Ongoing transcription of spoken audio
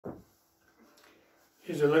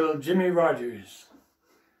Here's a little Jimmy Rogers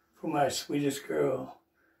for my sweetest girl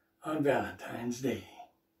on Valentine's Day.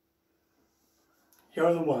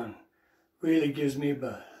 You're the one, really gives me a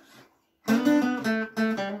buzz.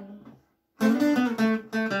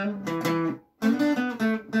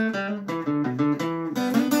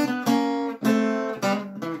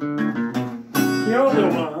 You're the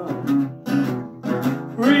one,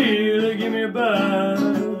 really give me a buzz.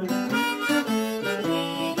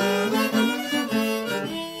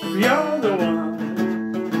 You're the one,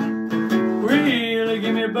 really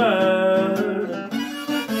give me a buzz.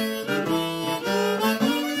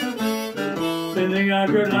 Didn't think I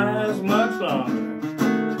could last much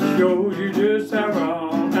longer. Shows you just how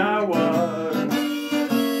wrong I was.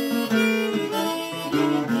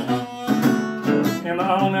 In my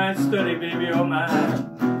all-night study, baby, you're my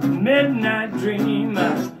midnight dream.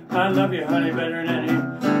 I love you, honey, better than any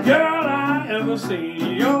girl I ever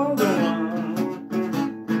seen. You're the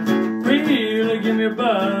one, really give me a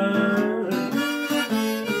buzz.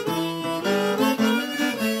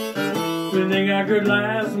 Didn't think I could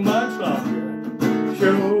last much longer.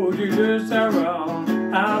 Showed you just how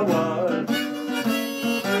wrong I was.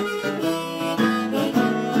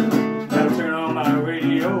 Gotta turn on my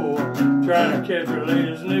radio, trying to catch the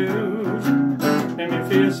latest news. Made me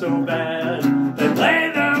feel so bad. They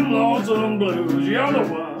play them lonesome blues. You're the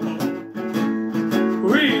one,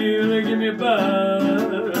 really give me a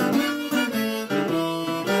buzz.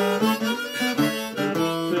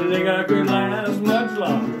 Didn't think I could last much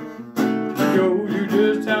longer. Showed you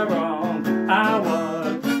just how wrong I was.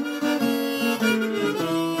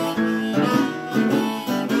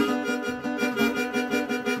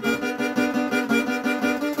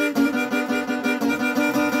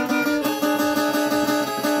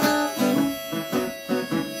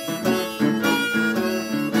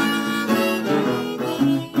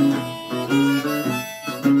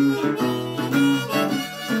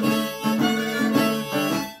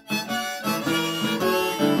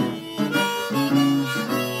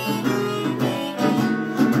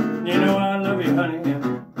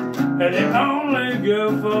 You're the only girl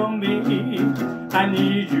for me. I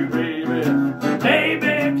need you, baby.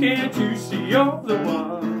 Baby, can't you see you're the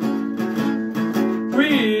one?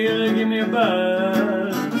 Really give me a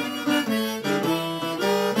buzz.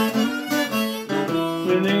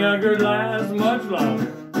 Didn't think I could last much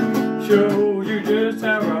longer. Showed you just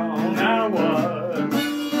how wrong I was.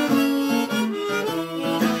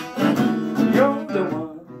 You're the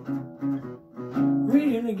one,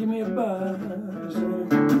 really give me a buzz.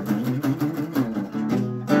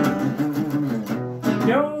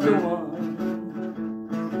 You're the one,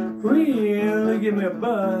 really give me a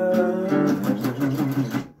buzz.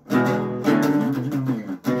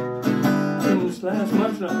 Didn't last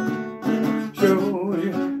much longer. Show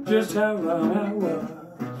you just how wrong I was.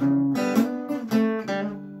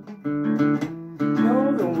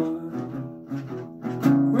 You're the one,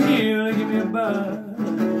 really give me a buzz.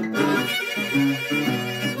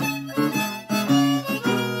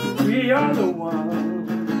 You're the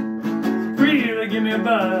one, really give me a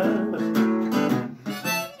buzz.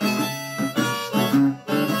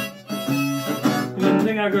 Didn't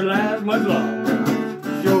think I could last much longer.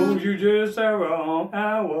 Shows you just how wrong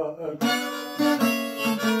I was.